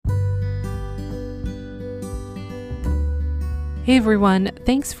Hey everyone,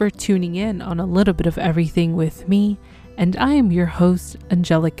 thanks for tuning in on a little bit of everything with me, and I am your host,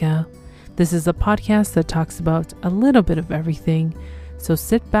 Angelica. This is a podcast that talks about a little bit of everything, so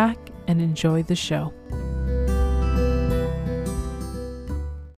sit back and enjoy the show.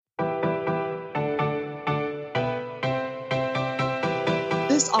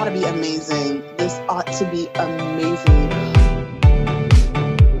 This ought to be amazing. This ought to be amazing.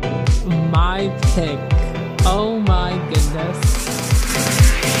 My pick. Oh my goodness.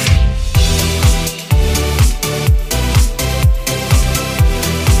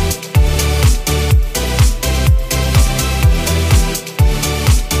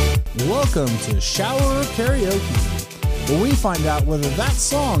 Welcome to Shower Karaoke, where we find out whether that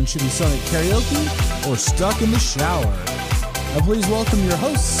song should be sung at karaoke or stuck in the shower. Now please welcome your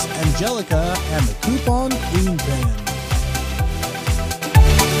hosts, Angelica and the Coupon Queen Band.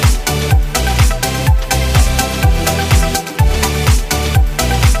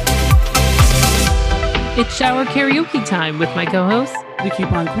 It's shower karaoke time with my co-host, The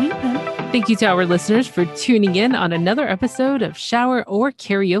Coupon Queen Pen. Thank you to our listeners for tuning in on another episode of Shower or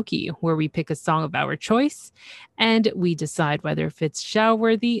Karaoke, where we pick a song of our choice and we decide whether if it's shower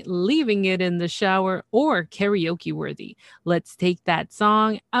worthy, leaving it in the shower, or karaoke worthy. Let's take that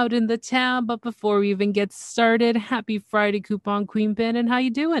song out in the town. But before we even get started, happy Friday, Coupon Queen Pin, and how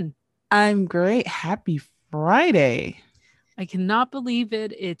you doing? I'm great. Happy Friday. I cannot believe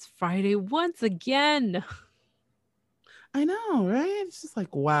it. It's Friday once again. I know, right? It's just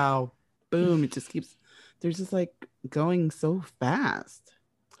like, wow. Boom. It just keeps, they're just like going so fast.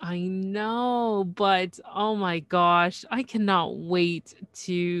 I know, but oh my gosh, I cannot wait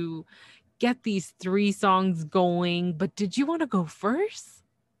to get these 3 songs going. But did you want to go first?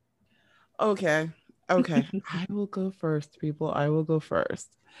 Okay. I will go first, people. I will go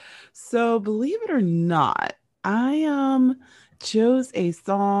first. So believe it or not, I chose a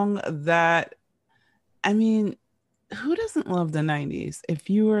song that, I mean, who doesn't love the 90s? If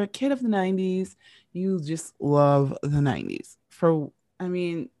you were a kid of the 90s, you just love the 90s.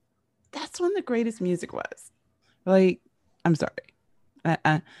 That's when the greatest music was. Like, I'm sorry.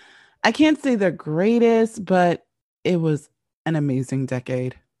 I can't say the greatest, but it was an amazing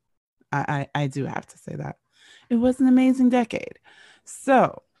decade. I do have to say that. It was an amazing decade.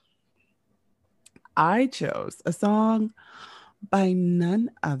 So I chose a song by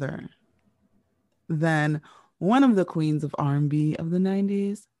none other than one of the queens of R&B of the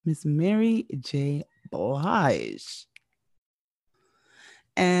 90s, Miss Mary J. Blige.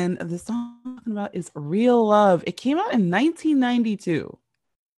 And the song I'm talking about is Real Love. It came out in 1992.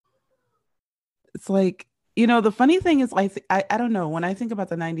 It's like, the funny thing is, I don't know. When I think about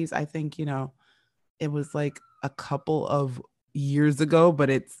the 90s, I think, it was like a couple of years ago,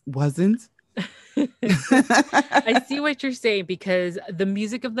 but it wasn't. I see what you're saying, because the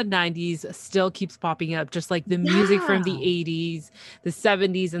music of the 90s still keeps popping up, just like the music from the 80s, the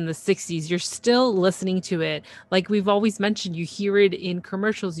 70s, and the 60s. You're still listening to it. Like we've always mentioned, you hear it in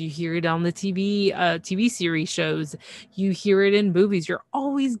commercials, you hear it on the TV series shows, you hear it in movies. You're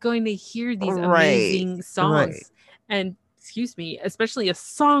always going to hear these amazing songs. Right. And excuse me, especially a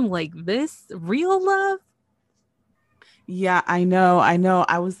song like this, Real Love. Yeah, I know.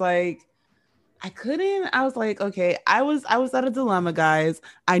 I was like, okay, I was at a dilemma, guys.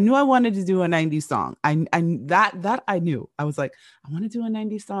 I knew I wanted to do a 90s song. I knew. I was like, I want to do a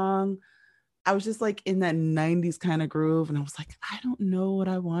 90s song. I was just like in that 90s kind of groove. And I was like, I don't know what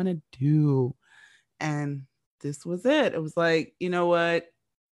I want to do. And this was it. It was like, you know what?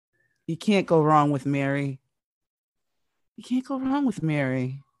 You can't go wrong with Mary. You can't go wrong with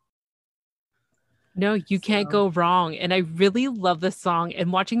Mary. No, you can't go wrong. And I really love this song,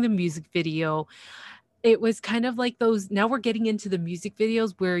 and watching the music video, it was kind of like those. Now we're getting into the music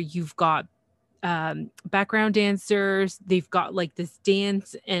videos where you've got background dancers. They've got like this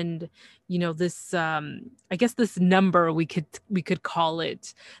dance and, this, I guess this number we could call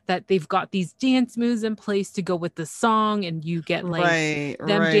it, that they've got these dance moves in place to go with the song, and you get like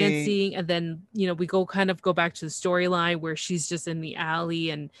them dancing. And then, we go back to the storyline where she's just in the alley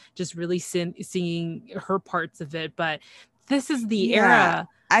and just really singing her parts of it. But this is the era.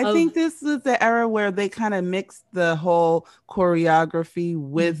 I think this was the era where they kind of mixed the whole choreography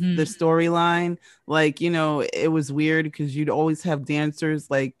with the storyline. Like, it was weird because you'd always have dancers,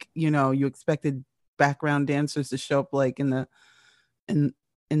 like, you expected background dancers to show up like in the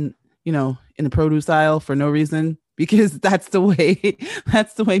produce aisle for no reason, because that's the way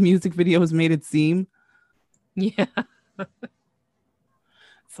music videos made it seem. Yeah.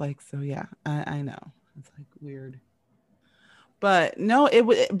 It's like, so yeah, I know. It's like weird. But no, it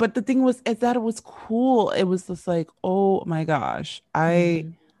was. But the thing was, is that it was cool. It was just like, oh my gosh,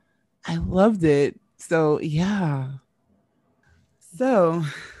 Mhm. I loved it. So yeah. So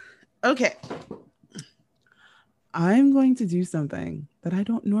okay, I'm going to do something that I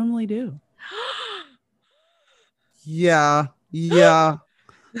don't normally do. Yeah, yeah.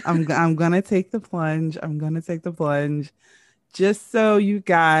 I'm gonna take the plunge. I'm gonna take the plunge, just so you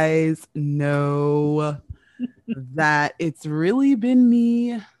guys know that it's really been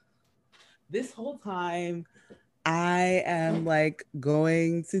me this whole time. I am like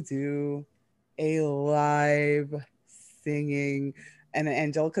going to do a live singing. And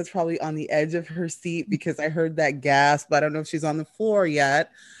Angelica's probably on the edge of her seat because I heard that gasp. I don't know if she's on the floor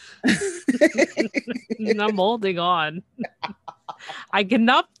yet. I'm holding on. I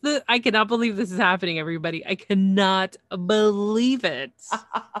cannot believe this is happening, everybody. I cannot believe it.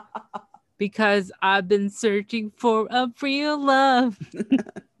 Because I've been searching for a real love.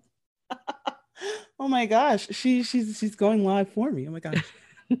 Oh my gosh, she's going live for me. Oh my gosh.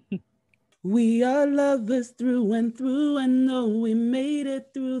 We are lovers through and through, and though we made it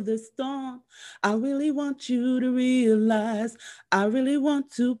through the storm, I really want you to realize, I really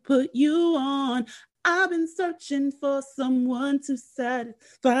want to put you on. I've been searching for someone to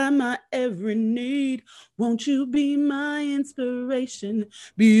satisfy my every need. Won't you be my inspiration?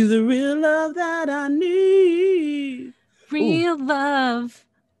 Be the real love that I need. Ooh, Real love.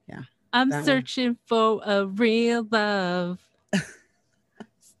 yeah, I'm that one. searching for a real love.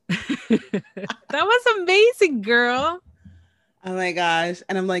 That was amazing, girl. Oh my gosh.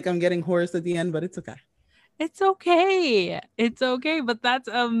 And I'm like, I'm getting hoarse at the end, but it's okay. It's okay. It's okay, but that's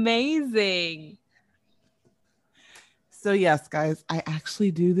amazing. So yes, guys, I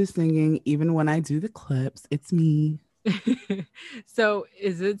actually do the singing even when I do the clips. It's me. So,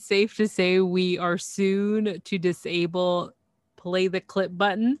 is it safe to say we are soon to disable play the clip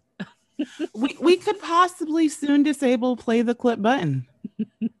button? We could possibly soon disable play the clip button.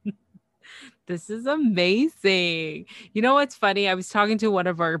 This is amazing. You know what's funny? I was talking to one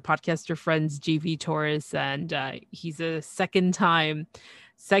of our podcaster friends, GV Torres, and he's a second year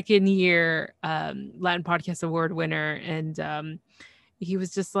Latin Podcast Award winner. And he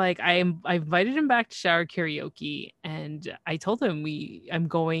was just like, I invited him back to shower karaoke, and I told him I'm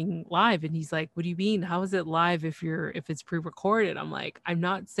going live, and he's like, what do you mean, how is it live if it's pre-recorded? I'm like, I'm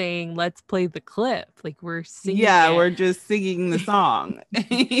not saying let's play the clip, like we're singing Yeah, it. we're just singing the song.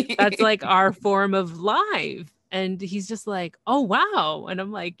 That's like our form of live. And he's just like, oh wow. And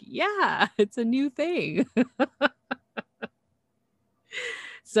I'm like, yeah, it's a new thing.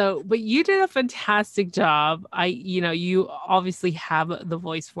 So, but you did a fantastic job. You obviously have the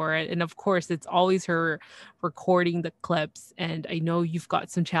voice for it. And of course, it's always her recording the clips. And I know you've got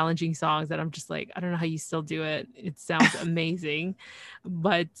some challenging songs that I'm just like, I don't know how you still do it. It sounds amazing.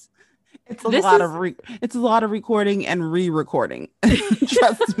 But It's a lot of recording and re-recording.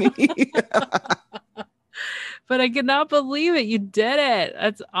 Trust me. But I cannot believe it. You did it.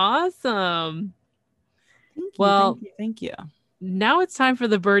 That's awesome. Thank you, Well, thank you, thank you. now it's time for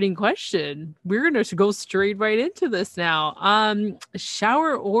the burning question. We're going to go straight right into this now.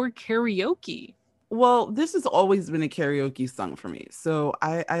 Shower or karaoke? Well, this has always been a karaoke song for me. So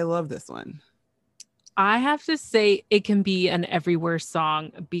I love this one. I have to say it can be an everywhere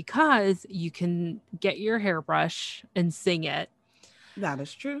song because you can get your hairbrush and sing it. That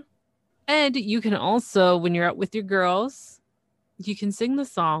is true. And you can also, when you're out with your girls, you can sing the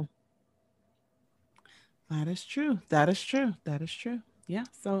song. That is true. That is true. That is true. Yeah.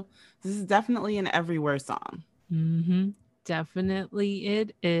 So this is definitely an everywhere song. Mm-hmm. Definitely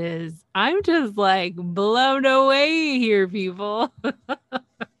it is. I'm just like blown away here, people.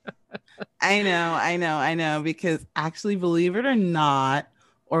 I know. Because actually, believe it or not,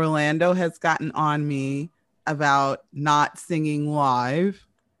 Orlando has gotten on me about not singing live.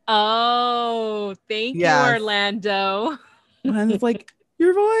 Oh, thank you, Yes. Orlando. And it's like,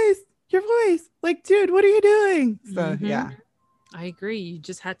 your voice. Like, dude, what are you doing? So, Mhm. yeah. I agree. You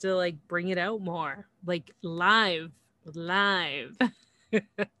just had to like bring it out more, like live.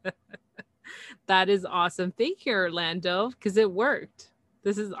 That is awesome. Thank you, Orlando, because it worked.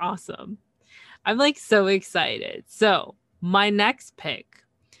 This is awesome. I'm like so excited. So, my next pick,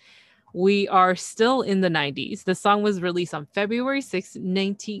 we are still in the 90s. The song was released on February 6th,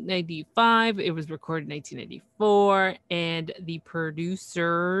 1995. It was recorded in 1994. And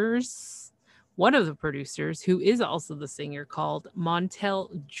one of the producers, who is also the singer, called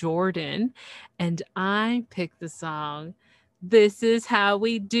Montel Jordan. And I picked the song, This Is How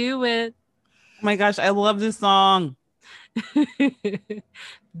We Do It. Oh my gosh, I love this song.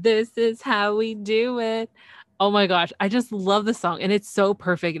 This is how we do it. Oh my gosh, I just love the song and it's so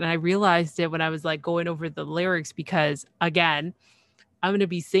perfect. And I realized it when I was like going over the lyrics because again, I'm going to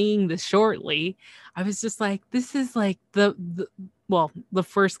be singing this shortly. I was just like, this is like the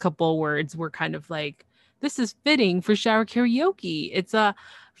first couple words were kind of like, this is fitting for shower karaoke. It's a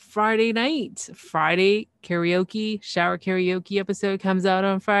Friday karaoke, shower karaoke episode comes out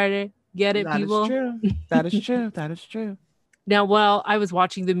on Friday. Get it, That is people? true. That is true. That is true. Now, while I was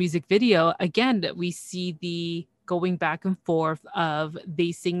watching the music video, again, we see the going back and forth of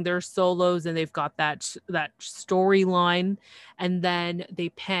they sing their solos and they've got that storyline, and then they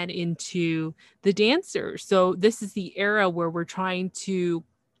pan into the dancers. So this is the era where we're trying to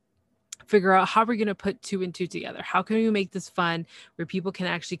figure out how we're going to put two and two together. How can we make this fun where people can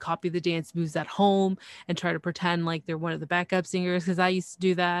actually copy the dance moves at home and try to pretend like they're one of the backup singers? Because I used to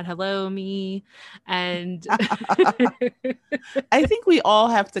do that. Hello, me. And I think we all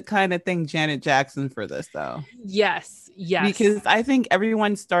have to kind of thank Janet Jackson for this, though. yes, Because I think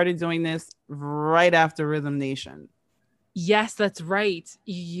everyone started doing this right after Rhythm Nation. Yes, that's right.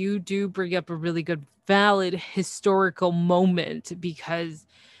 You do bring up a really good, valid historical moment because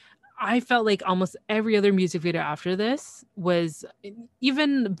I felt like almost every other music video after this was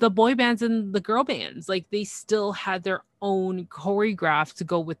even the boy bands and the girl bands, like they still had their own choreograph to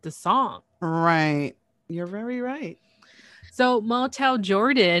go with the song. Right. You're very right. So Motel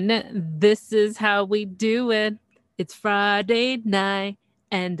Jordan, this is how we do it. It's Friday night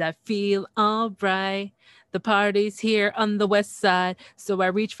and I feel all right. The party's here on the west side. So I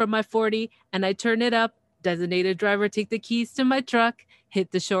reach for my 40 and I turn it up. Designated driver, take the keys to my truck.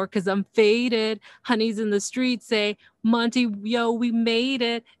 Hit the shore cause I'm faded. Honeys in the street say, Monty, yo, we made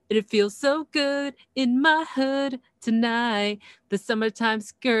it. It feels so good in my hood tonight. The summertime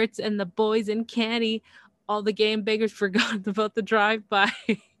skirts and the boys in candy. All the game beggars forgot about the drive-by.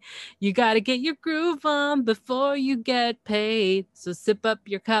 You got to get your groove on before you get paid. So sip up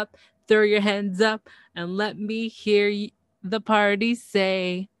your cup, throw your hands up, and let me hear the party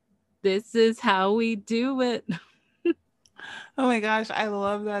say, this is how we do it. Oh my gosh, I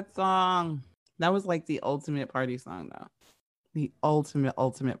love that song. That was like the ultimate party song, though. The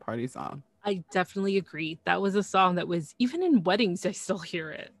ultimate party song. I definitely agree. That was a song that was, even in weddings, I still hear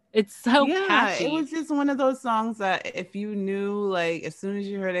it. It's so catchy. It was just one of those songs that if you knew, like, as soon as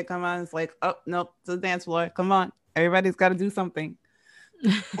you heard it come on, it's like, oh, nope, to the dance floor. Come on. Everybody's got to do something.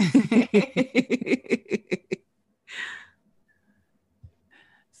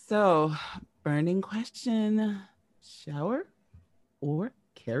 So, burning question, shower or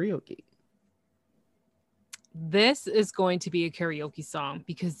karaoke? This is going to be a karaoke song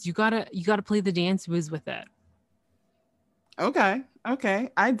because you gotta play the dance moves with it. Okay.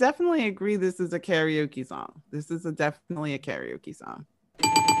 I definitely agree this is a karaoke song. This is definitely a karaoke song.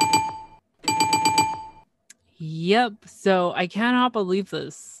 Yep. So I cannot believe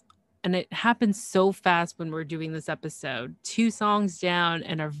this. And it happened so fast when we're doing this episode. 2 songs down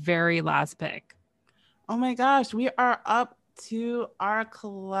and our very last pick. Oh my gosh, we are up to our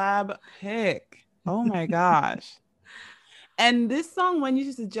collab pick. Oh my gosh. And this song, when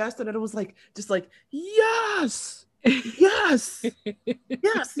you suggested it, it was like, just like, yes, yes,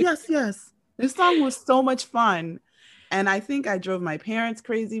 yes. This song was so much fun. And I think I drove my parents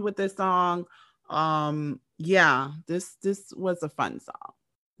crazy with this song. Yeah, this was a fun song.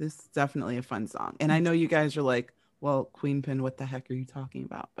 This is definitely a fun song. And I know you guys are like, well, Queen Pin, what the heck are you talking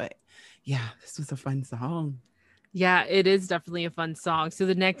about? But yeah, this was a fun song. Yeah, it is definitely a fun song. So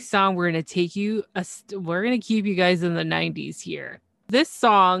the next song, we're going to take you, we're going to keep you guys in the 90s here. This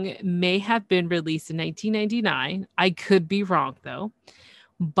song may have been released in 1999. I could be wrong though.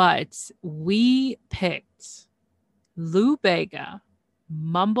 But we picked Lou Bega,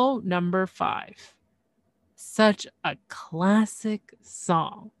 Mumble Number 5. Such a classic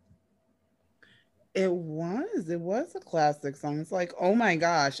song. It was a classic song. It's like, oh my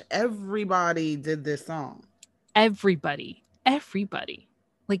gosh, everybody did this song. Everybody,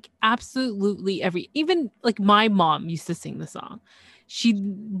 like absolutely even like my mom used to sing the song. She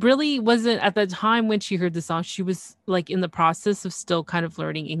really wasn't at the time when she heard the song. She was like in the process of still kind of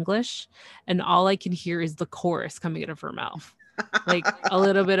learning English. And all I can hear is the chorus coming out of her mouth. Like a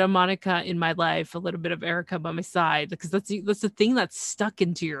little bit of Monica in my life, a little bit of Erica by my side, because that's the thing that's stuck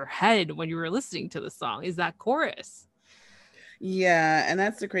into your head when you were listening to the song is that chorus. Yeah, and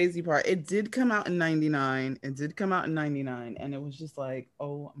that's the crazy part. It did come out in 99. And it was just like,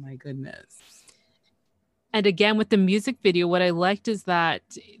 oh my goodness. And again, with the music video, what I liked is that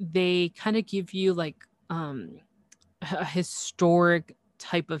they kind of give you like a historic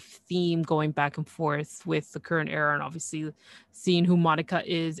type of theme going back and forth with the current era, and obviously seeing who Monica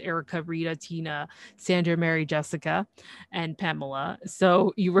is, Erica, Rita, Tina, Sandra, Mary, Jessica, and Pamela.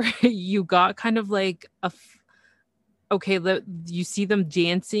 So you got kind of like you see them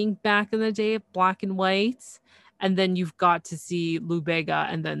dancing back in the day, black and white, and then you've got to see Lou Bega,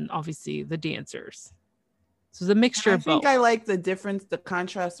 and then obviously the dancers. So it's a mixture of both. I think I like the difference, the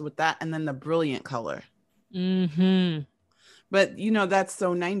contrast with that, and then the brilliant color. Mm-hmm. But, that's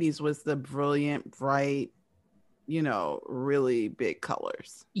so 90s was the brilliant, bright, really big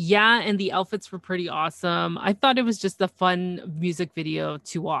colors. Yeah, and the outfits were pretty awesome. I thought it was just a fun music video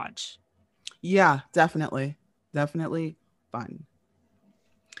to watch. Yeah, definitely. Definitely fun.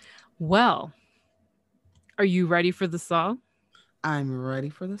 Well, are you ready for the song? I'm ready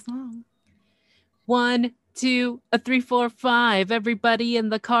for the song. 1, 2, 3, 4, 5. Everybody in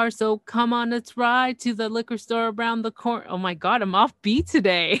the car, so come on, let's ride to the liquor store around the corner. Oh my God, I'm off beat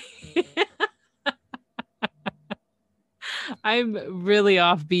today. I'm really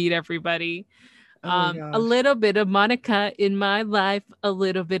off beat, everybody. A little bit of Monica in my life, a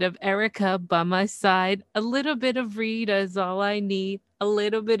little bit of Erica by my side, a little bit of Rita is all I need, a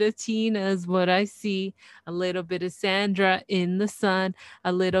little bit of Tina is what I see, a little bit of Sandra in the sun,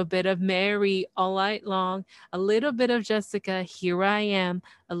 a little bit of Mary all night long, a little bit of Jessica, here I am,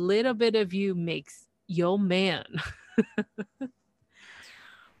 a little bit of you makes your man.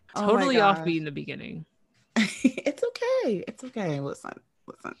 Totally offbeat in the beginning. It's okay. It's okay. Listen,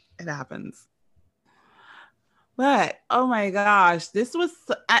 it happens. But oh my gosh, this was,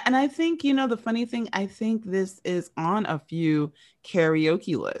 and I think, the funny thing, I think this is on a few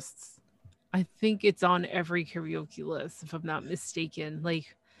karaoke lists. I think it's on every karaoke list, if I'm not mistaken.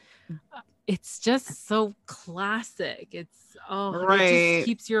 Like, it's just so classic. It's It just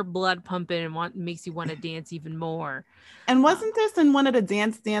keeps your blood pumping and makes you want to dance even more. And wasn't this in one of the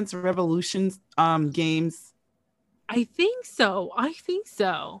Dance Revolutions games? I think so.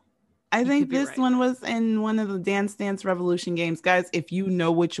 I think this one was in one of the Dance Revolution games. Guys, if you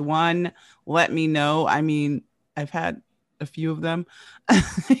know which one, let me know. I mean, I've had a few of them.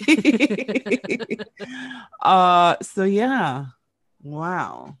 So yeah.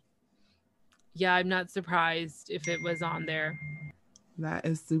 Wow. Yeah, I'm not surprised if it was on there. That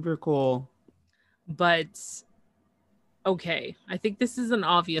is super cool. But okay, I think this is an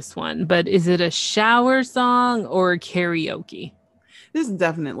obvious one, but is it a shower song or karaoke? This is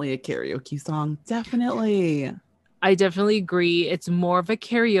definitely a karaoke song. Definitely. I definitely agree. It's more of a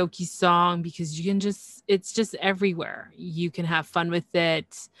karaoke song because it's just everywhere. You can have fun with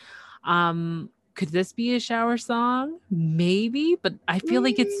it. Could this be a shower song? Maybe, but I feel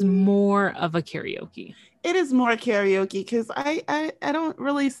like it's more of a karaoke. It is more karaoke because I don't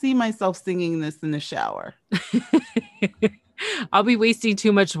really see myself singing this in the shower. I'll be wasting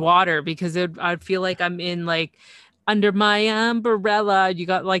too much water because I'd feel like I'm in like under my umbrella. You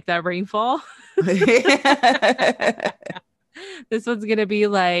got like that rainfall. This one's gonna be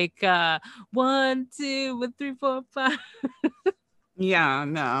like 1, 2, 3, 4, 5. Yeah,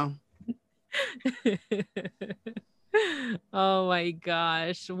 no. Oh my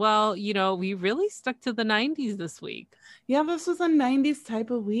gosh. Well, we really stuck to the 90s this week. Yeah, this was a 90s type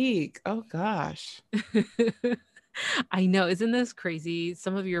of week. Oh gosh. I know. Isn't this crazy?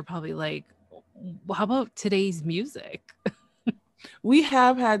 Some of you are probably like, how about today's music? We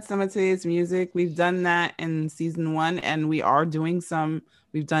have had some of today's music. We've done that in season 1, and we are doing some.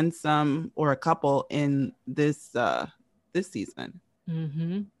 We've done some or a couple in this season.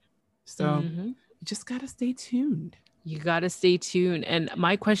 Mm-hmm. So you just gotta stay tuned. You gotta stay tuned. And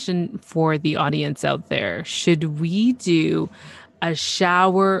my question for the audience out there: should we do a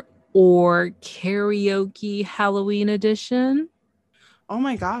shower or karaoke Halloween edition? Oh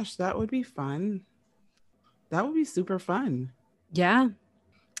my gosh, that would be fun. That would be super fun. Yeah.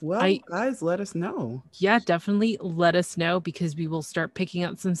 Well, guys, let us know. Yeah, definitely let us know because we will start picking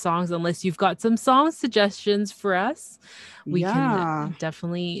out some songs. Unless you've got some song suggestions for us, we can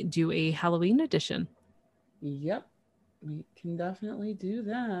definitely do a Halloween edition. Yep, we can definitely do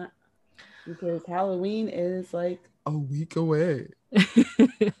that because Halloween is like a week away.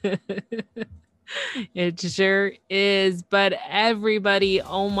 It sure is. But everybody,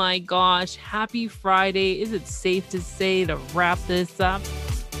 oh my gosh, happy Friday. Is it safe to say to wrap this up?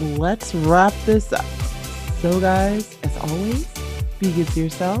 Let's wrap this up. So guys, as always, be good to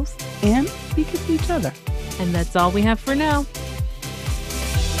yourselves and be good to each other. And that's all we have for now.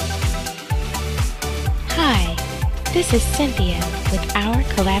 Hi, this is Cynthia with our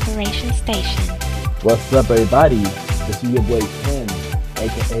collaboration station. What's up, everybody? This is your boy Ken,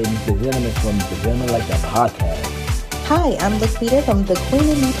 aka Mr. Gentleman from the Gentleman Like That podcast. Hi, I'm Laquita from the Queen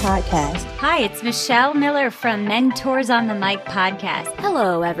and Me podcast. Hi, it's Michelle Miller from Mentors on the Mic podcast.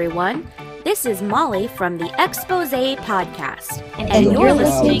 Hello, everyone. This is Molly from the Expose podcast. And you're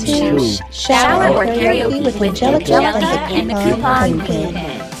listening to Shower or Karaoke with Angelica and the Coupon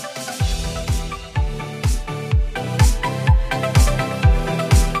Queen.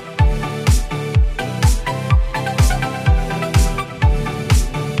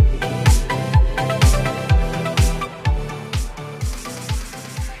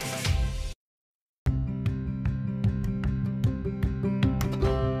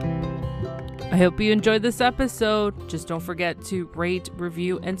 I hope you enjoyed this episode. Just don't forget to rate,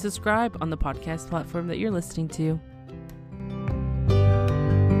 review, and subscribe on the podcast platform that you're listening to.